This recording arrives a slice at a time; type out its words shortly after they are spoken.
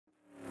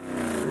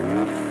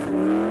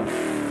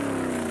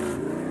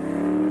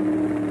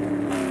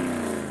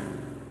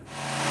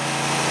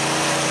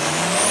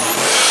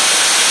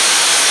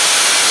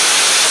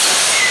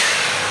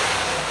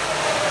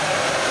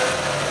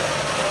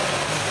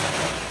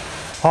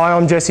Hi,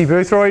 I'm Jesse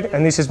Boothroyd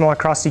and this is my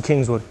Crusty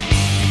Kingswood.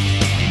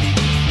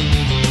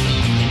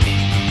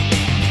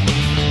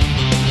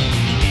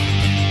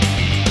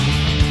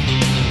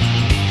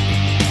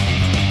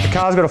 The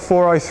car's got a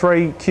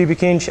 403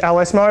 cubic inch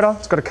LS motor.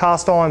 It's got a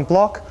cast iron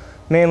block,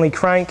 Manly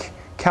crank,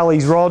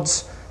 Kelly's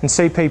rods and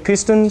CP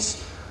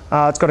pistons.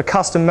 It's got a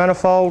custom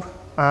manifold.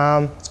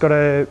 It's got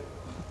a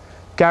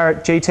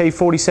Garrett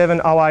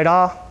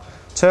GT4708R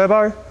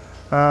turbo.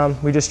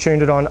 We just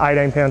tuned it on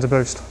 18 pounds of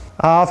boost.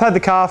 I've had the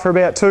car for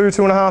about two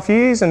and a half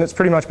years and it's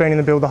pretty much been in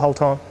the build the whole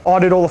time. I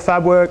did all the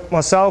fab work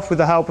myself with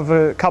the help of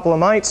a couple of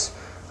mates.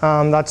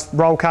 That's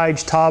roll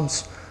cage,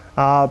 tubs,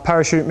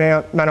 parachute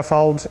mount,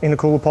 manifolds,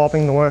 intercooler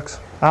piping, the works.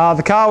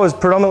 The car was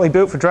predominantly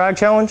built for drag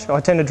challenge. I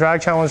attended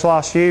drag challenge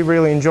last year,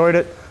 really enjoyed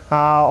it.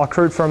 I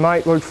crewed for a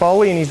mate, Luke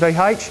Foley, in his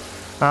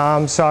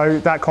VH. So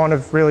that kind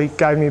of really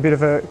gave me a bit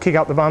of a kick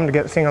up the bum to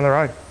get the thing on the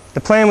road.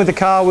 The plan with the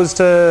car was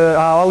to,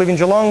 I live in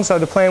Geelong, so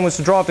the plan was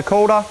to drive to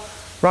Calder,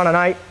 run an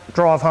 8,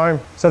 drive home.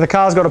 So the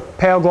car's got a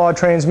Power Glide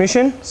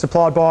transmission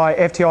supplied by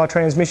FTI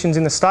Transmissions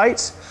in the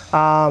States.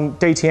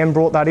 DTM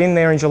brought that in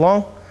there in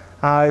Geelong.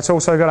 It's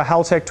also got a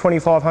Haltech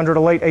 2500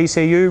 Elite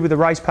ECU with a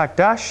race pack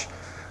dash.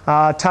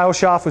 Tail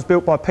shaft was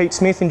built by Pete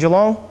Smith in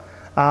Geelong.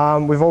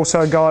 We've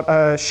also got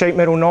a sheet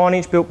metal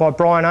 9-inch built by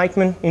Brian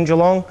Aikman in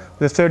Geelong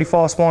with a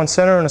 35 spine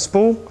centre and a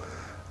spool.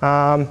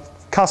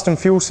 Custom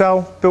fuel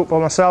cell built by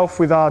myself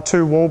with 2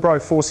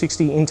 Walbro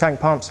 460 in-tank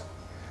pumps.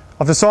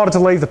 I've decided to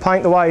leave the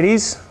paint the way it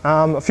is.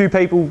 A few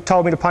people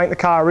told me to paint the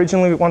car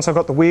originally, but once I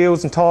got the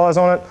wheels and tyres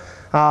on it,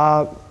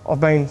 I've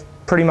been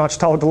pretty much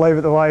told to leave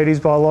it the way it is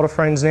by a lot of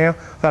friends now.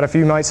 I've had a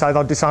few mates say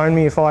they'll disown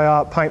me if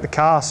I paint the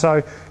car,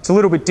 so it's a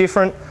little bit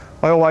different.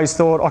 I always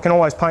thought I can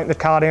always paint the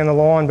car down the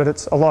line, but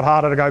it's a lot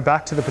harder to go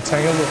back to the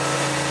patina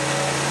look.